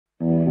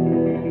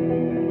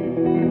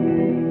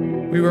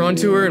We were on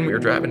tour and we were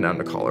driving down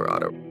to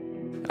Colorado.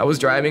 I was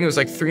driving, it was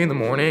like 3 in the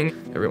morning.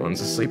 Everyone's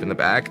asleep in the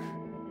back.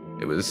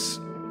 It was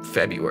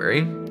February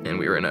and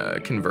we were in a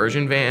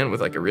conversion van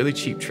with like a really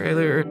cheap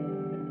trailer.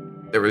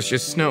 There was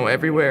just snow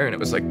everywhere and it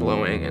was like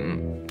blowing,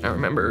 and I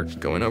remember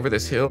going over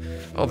this hill.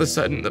 All of a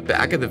sudden the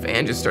back of the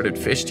van just started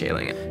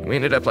fishtailing and we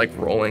ended up like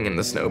rolling in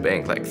the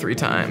snowbank like 3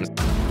 times.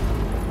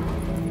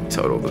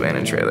 Totaled the van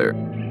and trailer.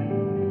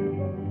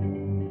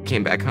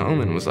 Came back home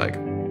and was like,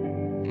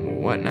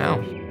 what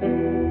now?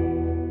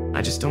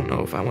 I just don't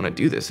know if I want to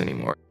do this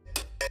anymore.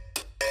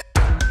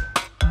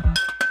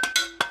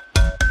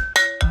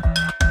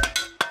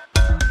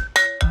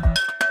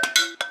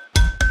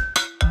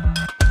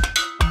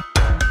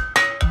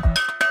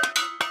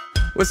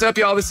 What's up,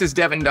 y'all? This is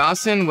Devin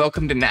Dawson.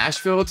 Welcome to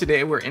Nashville.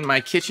 Today we're in my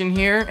kitchen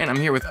here, and I'm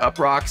here with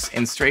UPROXX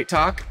and Straight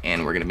Talk,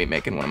 and we're gonna be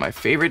making one of my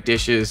favorite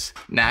dishes,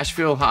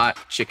 Nashville hot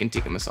chicken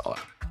tikka masala.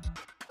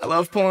 I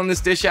love pulling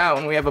this dish out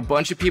when we have a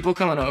bunch of people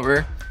coming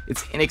over.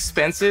 It's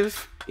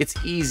inexpensive, it's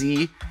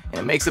easy, and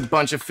it makes a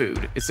bunch of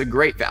food. It's a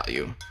great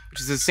value, which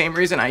is the same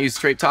reason I use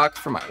Straight Talk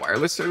for my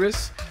wireless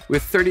service.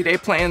 With 30-day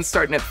plans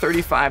starting at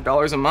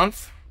 $35 a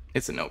month,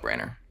 it's a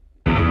no-brainer.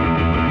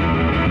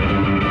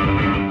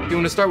 You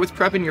want to start with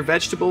prepping your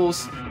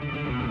vegetables.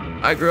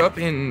 I grew up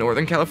in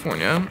Northern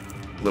California,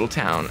 a little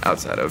town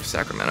outside of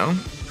Sacramento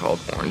called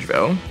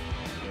Orangeville.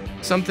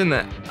 Something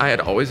that I had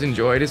always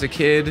enjoyed as a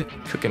kid,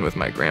 cooking with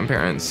my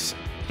grandparents.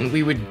 And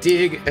we would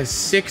dig a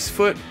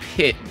 6-foot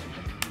pit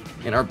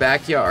in our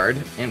backyard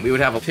and we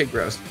would have a pig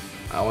roast.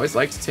 I always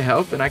liked to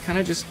help and I kind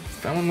of just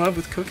fell in love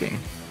with cooking.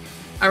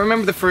 I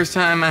remember the first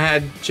time I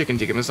had chicken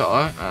tikka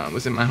masala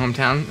was in my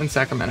hometown in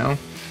Sacramento.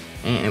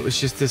 And it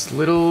was just this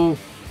little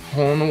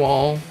hole in the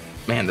wall.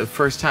 Man, the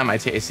first time I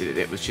tasted it,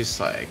 it was just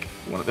like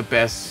one of the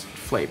best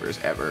flavors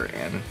ever.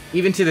 And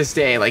even to this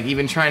day, like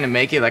even trying to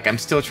make it, like I'm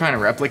still trying to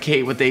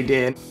replicate what they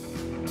did.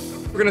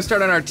 We're gonna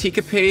start on our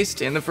tikka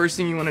paste, and the first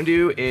thing you wanna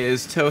do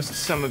is toast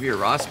some of your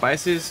raw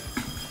spices.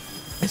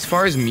 As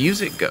far as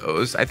music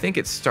goes, I think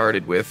it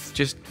started with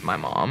just my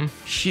mom.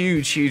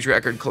 Huge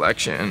record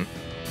collection.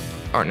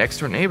 Our next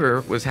door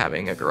neighbor was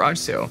having a garage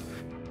sale.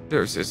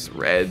 There's this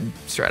red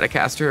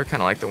Stratocaster,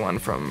 kind of like the one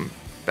from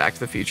Back to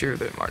the Future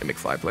that Marty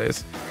McFly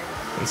plays.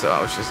 And so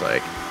I was just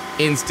like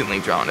instantly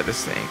drawn to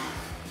this thing.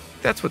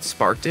 That's what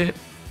sparked it.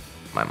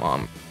 My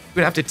mom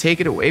would have to take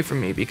it away from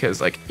me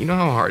because, like, you know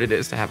how hard it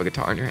is to have a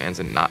guitar in your hands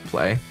and not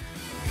play?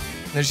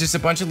 There's just a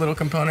bunch of little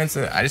components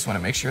that I just want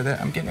to make sure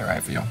that I'm getting it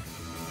right for you.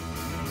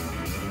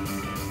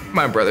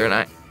 My brother and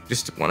I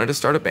just wanted to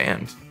start a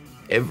band.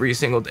 Every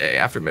single day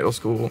after middle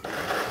school,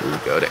 we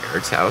would go to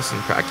Eric's house and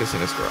practice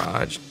in his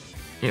garage.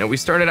 You know, we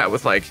started out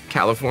with like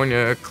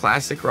California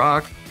classic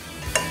rock.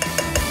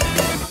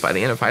 By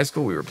the end of high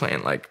school, we were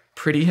playing like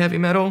pretty heavy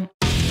metal.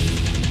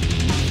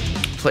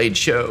 Played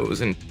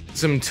shows and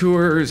some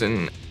tours,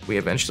 and we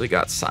eventually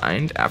got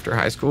signed after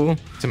high school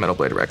to Metal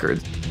Blade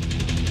Records.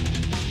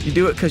 You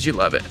do it because you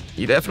love it.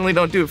 You definitely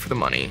don't do it for the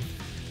money.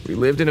 We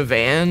lived in a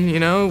van, you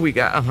know, we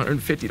got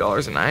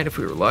 $150 a night if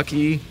we were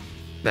lucky.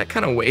 That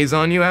kind of weighs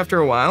on you after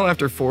a while,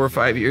 after 4 or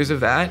 5 years of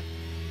that.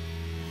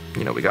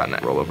 You know, we got in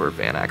that rollover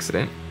van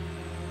accident,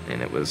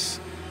 and it was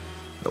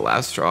the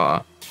last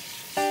straw.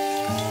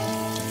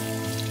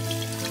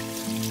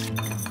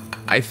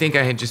 I think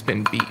I had just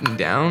been beaten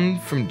down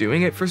from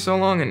doing it for so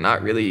long and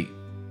not really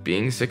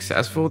being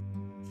successful.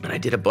 And I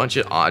did a bunch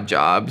of odd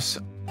jobs.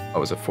 I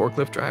was a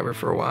forklift driver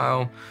for a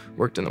while,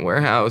 worked in the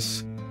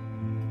warehouse.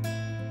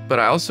 But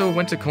I also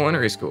went to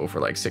culinary school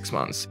for like 6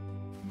 months.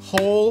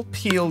 Whole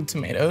peeled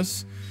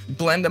tomatoes,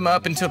 blend them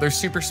up until they're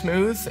super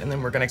smooth, and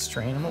then we're gonna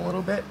strain them a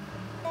little bit.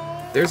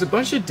 There's a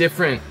bunch of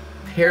different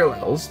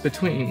parallels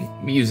between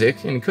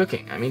music and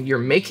cooking. I mean, you're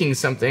making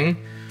something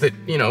that,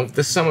 you know,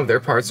 the sum of their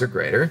parts are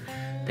greater.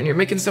 And you're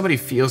making somebody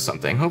feel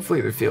something. Hopefully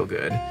they feel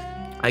good.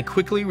 I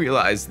quickly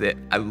realized that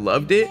I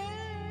loved it,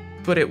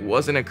 but it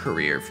wasn't a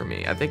career for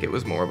me. I think it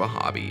was more of a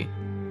hobby.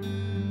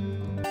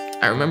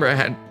 I remember I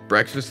had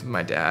breakfast with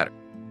my dad.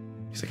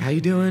 He's like, how you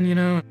doing, you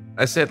know?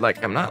 I said,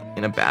 like, I'm not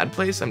in a bad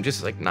place. I'm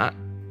just like not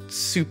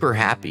super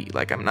happy.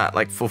 Like I'm not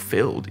like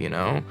fulfilled, you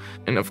know?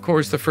 And of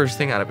course, the first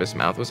thing out of his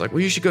mouth was like,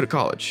 well, you should go to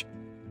college.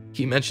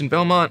 He mentioned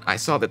Belmont. I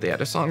saw that they had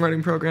a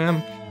songwriting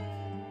program.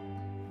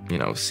 You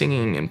know,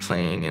 singing and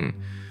playing and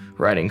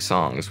writing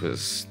songs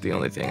was the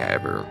only thing I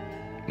ever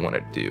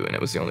wanted to do, and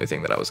it was the only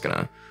thing that I was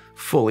gonna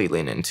fully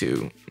lean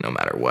into no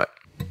matter what.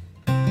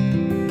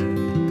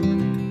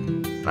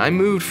 I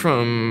moved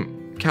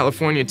from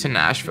California to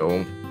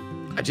Nashville.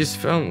 I just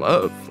fell in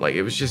love. Like,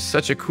 it was just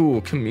such a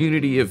cool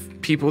community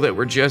of people that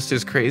were just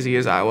as crazy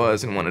as I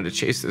was and wanted to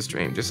chase this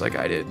dream just like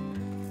I did.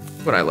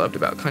 What I loved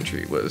about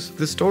country was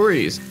the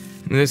stories.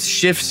 And this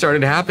shift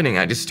started happening.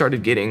 I just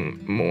started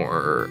getting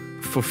more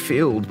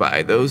fulfilled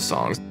by those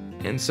songs.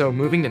 And so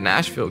moving to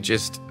Nashville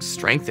just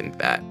strengthened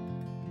that.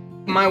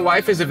 My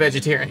wife is a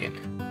vegetarian.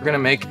 We're gonna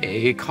make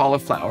a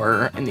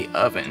cauliflower in the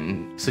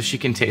oven so she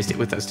can taste it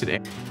with us today.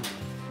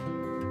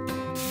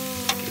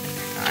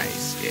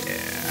 Nice,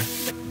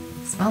 yeah.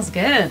 Smells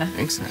good.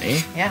 Thanks, honey.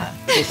 Yeah.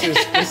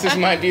 This is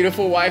my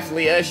beautiful wife,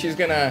 Leah. She's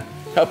gonna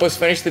help us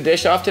finish the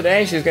dish off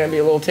today. She's gonna be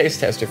a little taste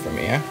tester for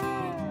me,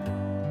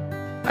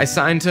 yeah? I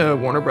signed to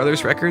Warner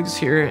Brothers Records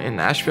here in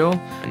Nashville,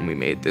 and we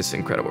made this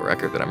incredible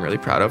record that I'm really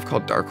proud of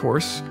called Dark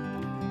Horse.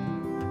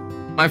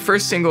 My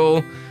first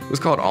single was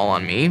called All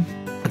On Me.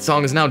 That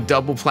song is now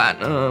double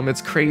platinum.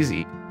 It's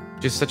crazy.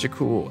 Just such a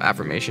cool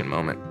affirmation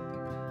moment.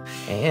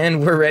 And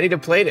we're ready to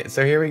play it,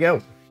 so here we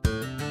go.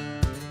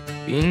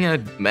 Being a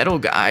metal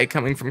guy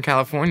coming from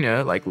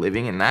California, like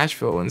living in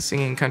Nashville and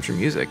singing country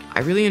music,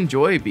 I really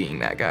enjoy being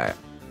that guy.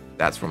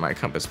 That's where my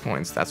compass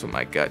points. That's what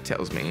my gut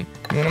tells me.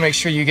 You wanna make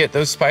sure you get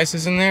those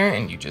spices in there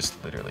and you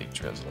just literally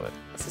drizzle it.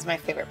 This is my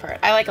favorite part.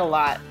 I like a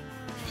lot.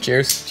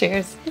 Cheers.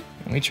 Cheers.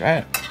 Let me try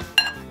it.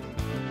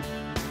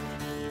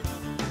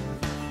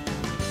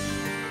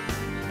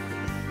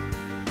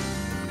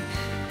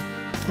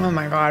 Oh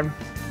my God.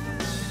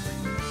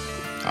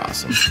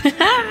 Awesome.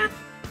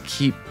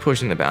 Keep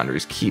pushing the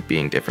boundaries, keep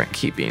being different,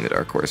 keep being the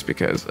dark horse,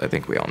 because I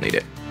think we all need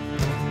it.